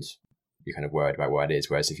this, and you're kind of worried about what it is.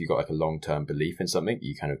 Whereas if you've got like a long-term belief in something,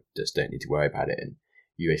 you kind of just don't need to worry about it. And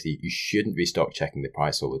you shouldn't be stock checking the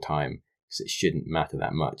price all the time, because it shouldn't matter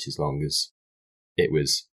that much as long as it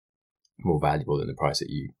was more valuable than the price that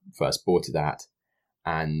you first bought it at.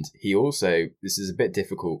 And he also, this is a bit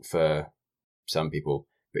difficult for some people,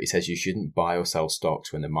 but he says you shouldn't buy or sell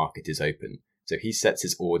stocks when the market is open. So he sets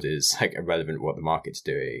his orders like irrelevant to what the market's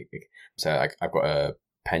doing. So I've got a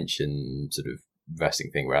pension sort of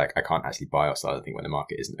vesting thing where I can't actually buy or sell anything when the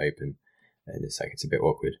market isn't open. And it's like, it's a bit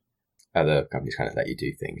awkward. Other companies kind of let you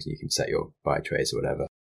do things and you can set your buy trades or whatever.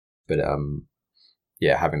 But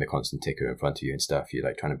yeah, having the constant ticker in front of you and stuff, you're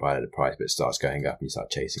like trying to buy it at a price, but it starts going up and you start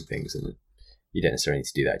chasing things, and you don't necessarily need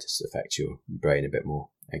to do that. It just affects your brain a bit more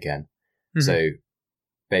again. Mm-hmm. So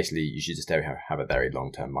basically, you should just have a very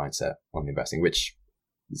long-term mindset on investing, which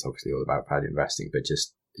is obviously all about value investing, but it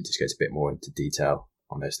just goes a bit more into detail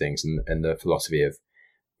on those things. And the philosophy of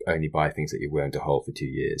only buy things that you're willing to hold for 2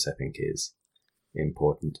 years, I think, is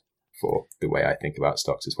important for the way I think about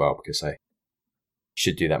stocks as well, because I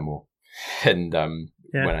should do that more. And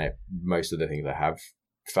most of the things I have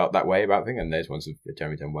felt that way about things, and those ones have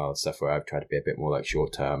generally done well. Stuff where I've tried to be a bit more like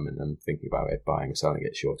short term, and I'm thinking about it, buying or selling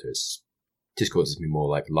it shorter. It just causes me more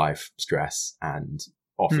like life stress, and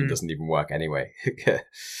often doesn't even work anyway.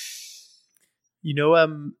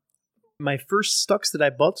 My first stocks that I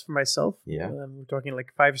bought for myself, we're talking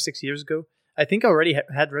like 5 or 6 years ago, I think I already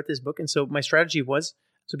had read this book. And so my strategy was,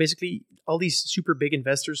 so basically all these super big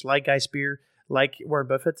investors like Guy Spier, like Warren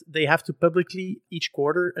Buffett, they have to publicly each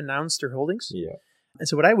quarter announce their holdings. Yeah. And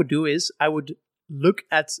so what I would do is I would look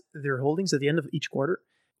at their holdings at the end of each quarter,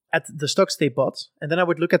 at the stocks they bought, and then I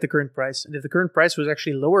would look at the current price. And if the current price was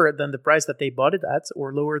actually lower than the price that they bought it at,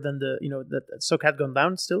 or lower than that stock had gone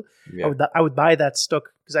down still, I would buy that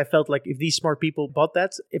stock, because I felt like if these smart people bought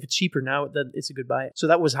that, if it's cheaper now, then it's a good buy. So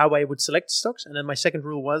that was how I would select stocks. And then my second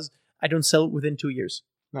rule was I don't sell within 2 years.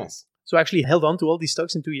 Nice. So I actually held on to all these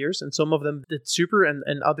stocks in 2 years, and some of them did super,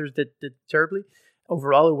 and others did terribly.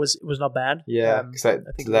 Overall, it was not bad. Yeah, because I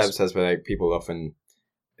think Leb says, but like people often,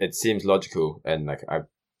 it seems logical, and like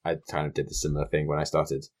I kind of did the similar thing when I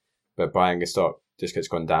started, but buying a stock just because it's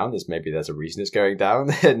gone down, there's a reason it's going down,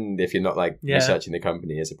 and if you're not like researching the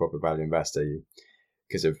company as a proper value investor,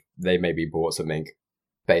 because if they maybe bought something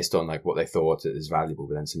based on like what they thought is valuable,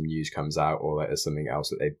 but then some news comes out, or like there's something else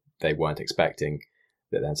that they weren't expecting,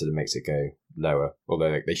 that then sort of makes it go lower. Although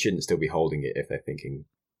like, they shouldn't still be holding it if they're thinking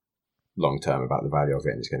long term about the value of it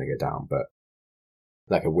and it's going to go down. But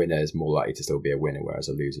like a winner is more likely to still be a winner, whereas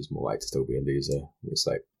a loser is more likely to still be a loser. It's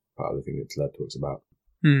like part of the thing that Tleb talks about.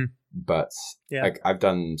 But like I've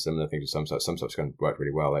done similar things with some stuff. Some stuff's going to work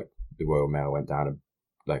really well. Like the Royal Mail went down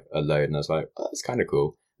like a load, and I was like, oh, that's kind of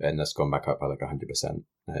cool. And that's gone back up by like 100%.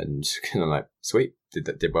 And I'm like, sweet,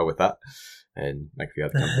 did well with that. And like a few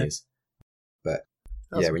other companies. But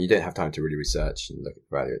awesome. When you don't have time to really research and look at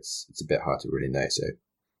the value, it's a bit hard to really know. So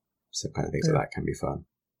some kind of things like that can be fun.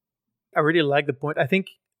 I really like the point. I think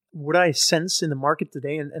what I sense in the market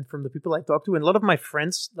today, and from the people I talk to, and a lot of my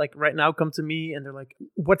friends like right now come to me and they're like,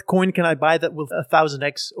 what coin can I buy that will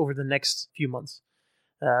 1000x over the next few months?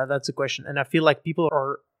 That's a question. And I feel like people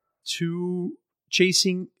are too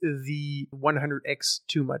chasing the 100x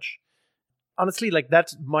too much. Honestly, like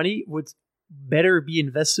that money would better be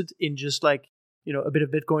invested in just like, a bit of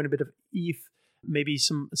Bitcoin, a bit of ETH, maybe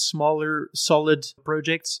some smaller, solid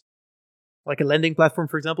projects, like a lending platform,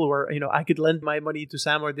 for example, where, I could lend my money to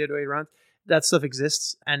Sam or the other way around. That stuff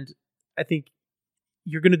exists. And I think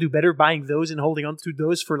you're going to do better buying those and holding on to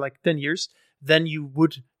those for like 10 years than you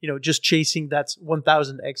would, just chasing that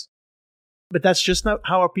 1000x. But that's just not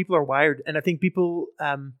how our people are wired. And I think people,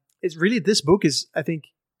 it's really, this book is, I think,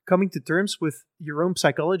 coming to terms with your own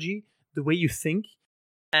psychology, the way you think,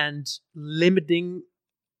 and limiting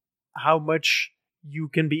how much you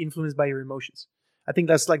can be influenced by your emotions. I think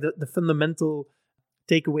that's like the fundamental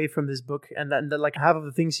takeaway from this book. And then like half of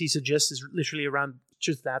the things he suggests is literally around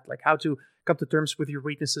just that, like how to come to terms with your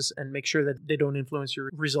weaknesses and make sure that they don't influence your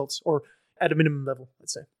results, or at a minimum level,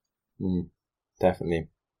 let's say. Definitely.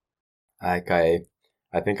 Like I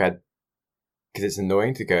think because it's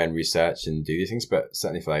annoying to go and research and do these things, but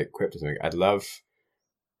certainly for like crypto or something, I'd love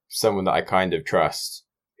someone that I kind of trust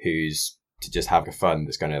who's to just have a fund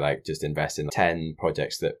that's going to like just invest in 10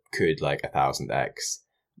 projects that could like 1000x,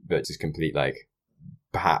 but just complete like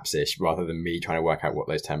perhaps-ish, rather than me trying to work out what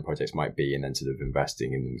those 10 projects might be and then sort of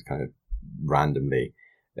investing in them kind of randomly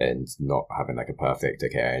and not having like a perfect,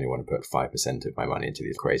 okay, I only want to put 5% of my money into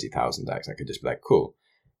these crazy 1000x. I could just be like, cool.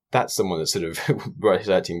 That's someone that's sort of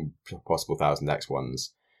researching possible 1000x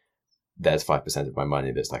ones. There's 5% of my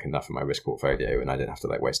money that's like enough for my risk portfolio, and I don't have to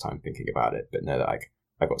like waste time thinking about it, but know that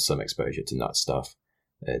I got some exposure to nut stuff,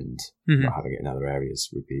 and not having it in other areas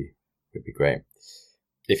would be great.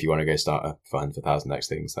 if you want to go start a fund for 1000x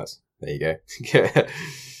things, there you go.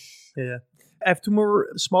 Yeah. I have two more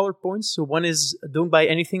smaller points. So one is don't buy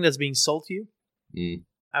anything that's being sold to you.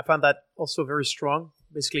 I found that also very strong.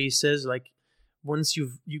 Basically, it says like once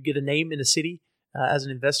you get a name in a city as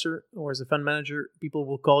an investor or as a fund manager, people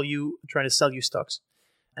will call you trying to sell you stocks.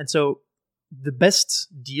 And so the best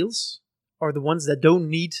deals are the ones that don't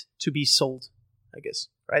need to be sold, I guess,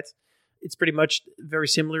 right? It's pretty much very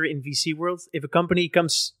similar in VC world. If a company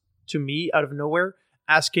comes to me out of nowhere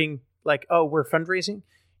asking like, oh, we're fundraising,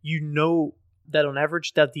 you know that on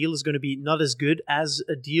average, that deal is going to be not as good as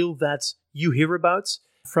a deal that you hear about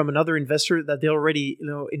from another investor that they're already,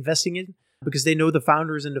 investing in, because they know the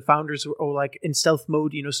founders, and the founders are like in stealth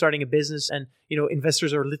mode, starting a business, and,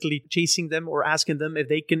 investors are literally chasing them or asking them if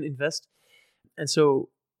they can invest. And so,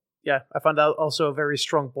 yeah, I found that also a very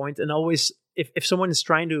strong point. And always, if someone is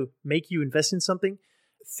trying to make you invest in something,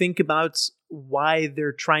 think about why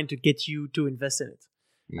they're trying to get you to invest in it.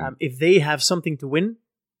 If they have something to win,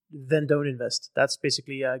 then don't invest. That's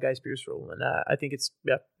basically Guy Spier's rule. And I think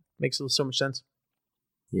makes so much sense.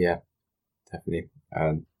 Yeah, definitely.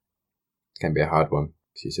 It can be a hard one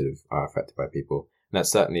because you sort of are affected by people. And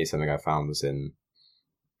that's certainly something I found was in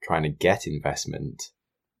trying to get investment.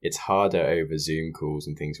 It's harder over Zoom calls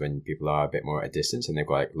and things when people are a bit more at a distance and they've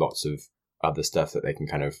got like lots of other stuff that they can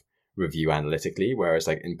kind of review analytically. Whereas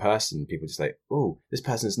like in person, people just like, oh, this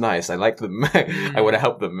person's nice. I like them. I want to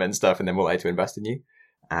help them and stuff. And they're more likely to invest in you.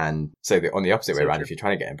 And so on the opposite way around, if you're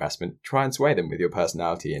trying to get investment, try and sway them with your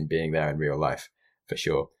personality and being there in real life, for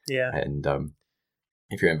sure. Yeah. And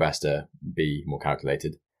if you're an investor, be more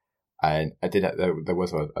calculated. And there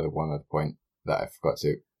was one other point that I forgot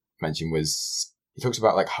to mention was he talks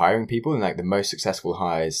about like hiring people, and like the most successful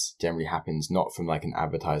hires generally happens not from like an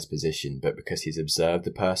advertised position, but because he's observed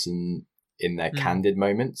the person in their candid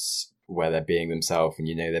moments where they're being themselves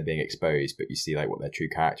and they're being exposed, but you see like what their true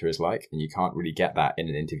character is like. And you can't really get that in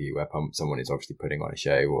an interview where someone is obviously putting on a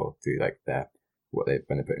show or through like when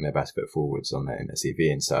they're putting their best foot forwards in their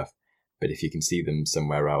CV and stuff. But if you can see them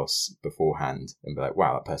somewhere else beforehand and be like,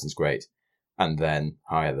 wow, that person's great, and then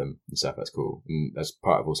hire them and stuff, that's cool. And that's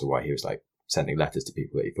part of also why he was like sending letters to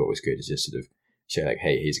people that he thought was good, is just sort of show like,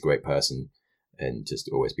 hey, he's a great person, and just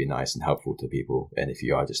always be nice and helpful to people. And if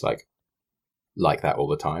you are just like that all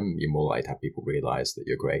the time, you're more likely to have people realize that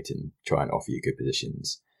you're great and try and offer you good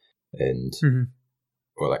positions. And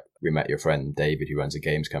or like we met your friend David, who runs a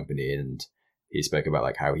games company, and he spoke about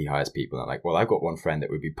like how he hires people. And I'm like, well, I've got one friend that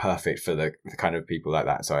would be perfect for the kind of people like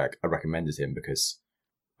that. So I recommended him because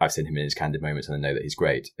I've seen him in his candid moments and I know that he's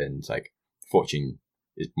great. And like fortune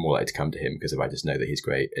is more likely to come to him because if I just know that he's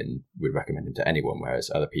great and would recommend him to anyone. Whereas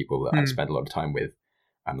other people that I've spent a lot of time with,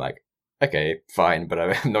 I'm like, okay, fine, but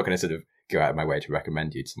I'm not going to sort of go out of my way to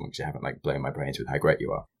recommend you to someone because you haven't like blown my brains with how great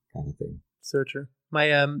you are, kind of thing. So true. My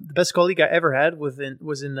the best colleague I ever had was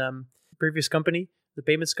in previous company, the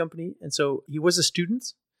payments company, and so he was a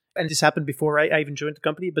student, and this happened before I even joined the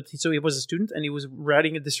company. But so he was a student, and he was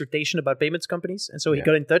writing a dissertation about payments companies, and so he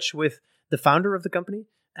got in touch with the founder of the company,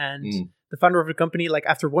 and the founder of the company, like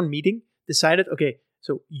after one meeting, decided, okay,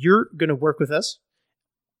 so you're gonna work with us,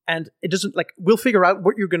 and it doesn't like we'll figure out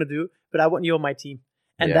what you're gonna do, but I want you on my team.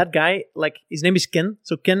 And that guy, like, his name is Ken.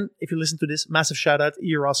 So Ken, if you listen to this, massive shout out.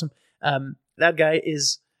 You're awesome. That guy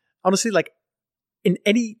is honestly like in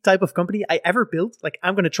any type of company I ever built, like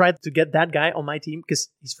I'm going to try to get that guy on my team because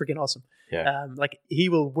he's freaking awesome. Yeah. Like he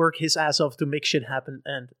will work his ass off to make shit happen.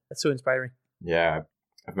 And that's so inspiring. Yeah.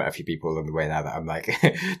 I've met a few people along the way now that I'm like,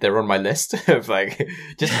 they're on my list of like,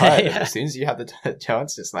 just hire them as soon as you have the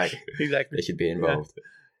chance. It's like, exactly. They should be involved.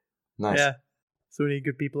 Yeah. Nice. Yeah. So many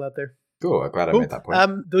good people out there. Cool. I'm glad I made that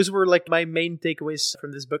point. Those were like my main takeaways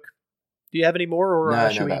from this book. Do you have any more,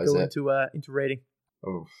 or should we go into rating?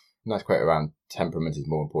 Oh, nice quote around temperament is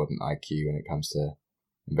more important than IQ when it comes to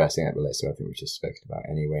investing. It relates to everything we've just spoken about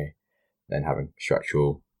anyway. Then having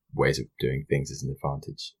structural ways of doing things is an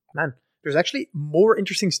advantage. Man, there's actually more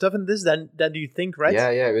interesting stuff in this than you think, right?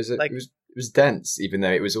 Yeah. It was dense, even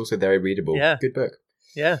though it was also very readable. Yeah. Good book.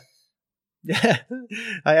 Yeah. Yeah,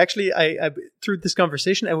 I through this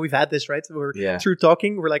conversation, and we've had this, right? Through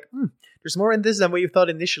talking, we're like, there's more in this than what you thought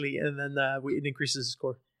initially, and then it increases the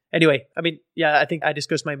score. Anyway, I mean, yeah, I think I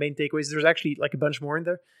discussed my main takeaways. There's actually like a bunch more in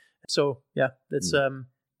there. So yeah, that's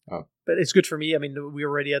but it's good for me. I mean, we're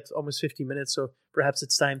already at almost 50 minutes, so perhaps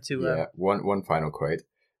it's time to. One final quote: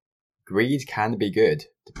 greed can be good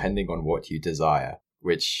depending on what you desire.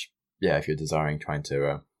 Which, if you're desiring trying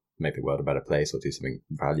to make the world a better place or do something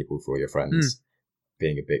valuable for your friends,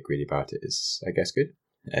 being a bit greedy about it is, I guess, good.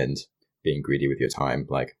 And being greedy with your time,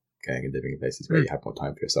 like going and living in places where you have more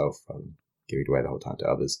time for yourself, giving it away the whole time to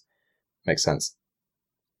others. Makes sense.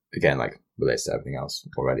 Again, like relates to everything else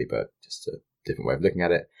already, but just a different way of looking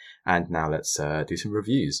at it. And now let's do some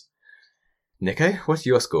reviews. Nico, what's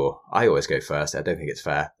your score? I always go first. I don't think it's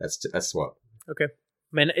fair. That's what. Okay.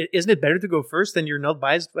 Man, isn't it better to go first than you're not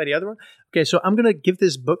biased by the other one? Okay, so I'm going to give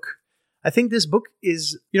this book. I think this book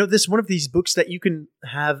is, this is one of these books that you can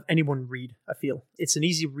have anyone read, I feel. It's an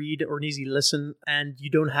easy read or an easy listen, and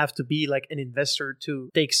you don't have to be like an investor to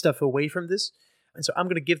take stuff away from this. And so I'm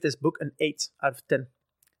going to give this book an 8 out of 10.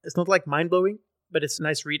 It's not like mind-blowing, but it's a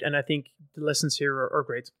nice read, and I think the lessons here are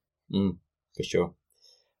great. For sure.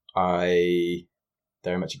 I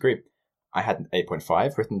very much agree. I had an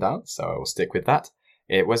 8.5 written down, so I will stick with that.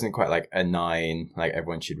 It wasn't quite like a 9, like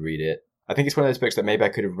everyone should read it. I think it's one of those books that maybe I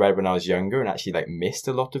could have read when I was younger and actually like missed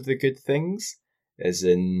a lot of the good things. As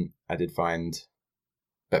in, I did find,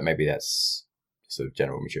 but maybe that's sort of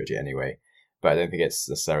general maturity anyway. But I don't think it's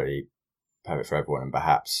necessarily perfect for everyone, and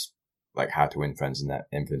perhaps like How to Win Friends and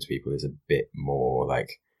Influence People is a bit more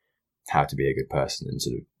like how to be a good person and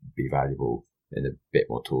sort of be valuable, and a bit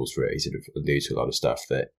more tools for it. He sort of alludes to a lot of stuff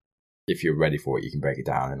that if you're ready for it, you can break it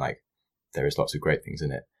down, and like there is lots of great things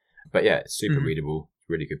in it. But yeah, it's super readable,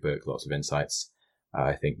 really good book, lots of insights.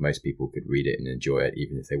 I think most people could read it and enjoy it,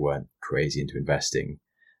 even if they weren't crazy into investing.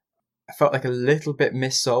 I felt like a little bit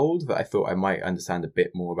missold, but I thought I might understand a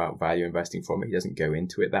bit more about value investing from it. He doesn't go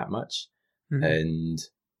into it that much. And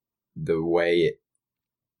the way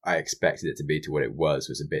I expected it to be to what it was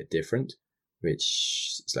a bit different,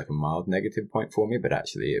 which is like a mild negative point for me, but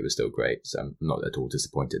actually it was still great. So I'm not at all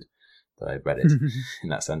disappointed that I read it in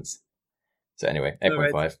that sense. So anyway,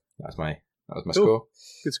 8.5. Right. That was my cool. Score.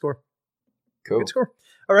 Good score. Cool. Good score.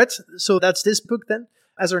 All right. So that's this book then.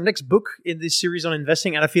 As our next book in this series on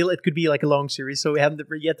investing, and I feel it could be like a long series, so we haven't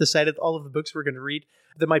yet decided all of the books we're going to read.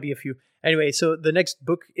 There might be a few. Anyway, so the next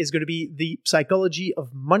book is going to be The Psychology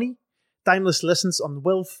of Money, Timeless Lessons on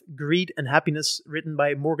Wealth, Greed, and Happiness, written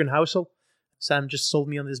by Morgan Housel. Sam just sold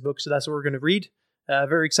me on this book, so that's what we're going to read.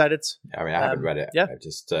 Very excited. I mean, I haven't read it. Yeah. I've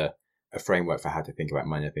just a framework for how to think about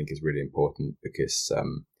money, I think, is really important because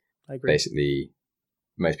I agree. Basically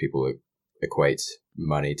most people equate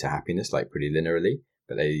money to happiness, like pretty linearly,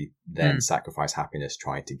 but they then sacrifice happiness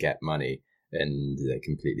trying to get money, and they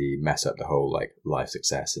completely mess up the whole like life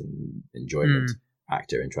success and enjoyment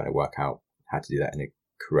actor, and trying to work out how to do that in a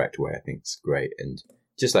correct way. I think is great. And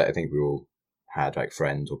just like I think we all had like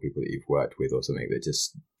friends or people that you've worked with or something that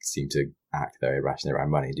just seem to act very irrationally around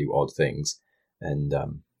money, do odd things, and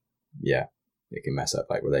it can mess up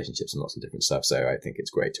like relationships and lots of different stuff. So I think it's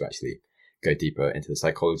great to actually go deeper into the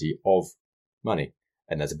psychology of money,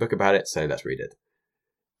 and there's a book about it, so let's read it.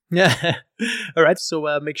 Yeah. All right.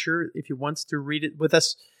 So make sure if you want to read it with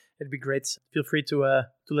us, it'd be great. Feel free to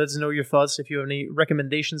let us know your thoughts. If you have any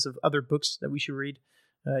recommendations of other books that we should read,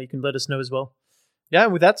 you can let us know as well. Yeah.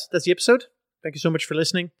 With that, that's the episode. Thank you so much for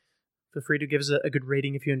listening. Feel free to give us a good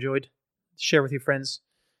rating if you enjoyed. Share with your friends.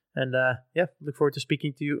 And look forward to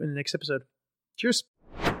speaking to you in the next episode. Cheers.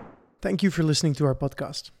 Thank you for listening to our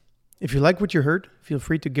podcast. If you like what you heard, feel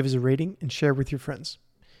free to give us a rating and share with your friends.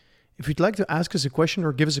 If you'd like to ask us a question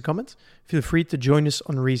or give us a comment, feel free to join us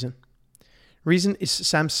on Reason. Reason is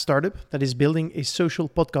Sam's startup that is building a social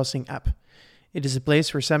podcasting app. It is a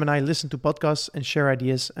place where Sam and I listen to podcasts and share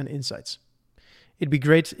ideas and insights. It'd be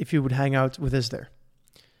great if you would hang out with us there.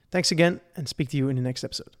 Thanks again, and speak to you in the next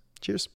episode. Cheers.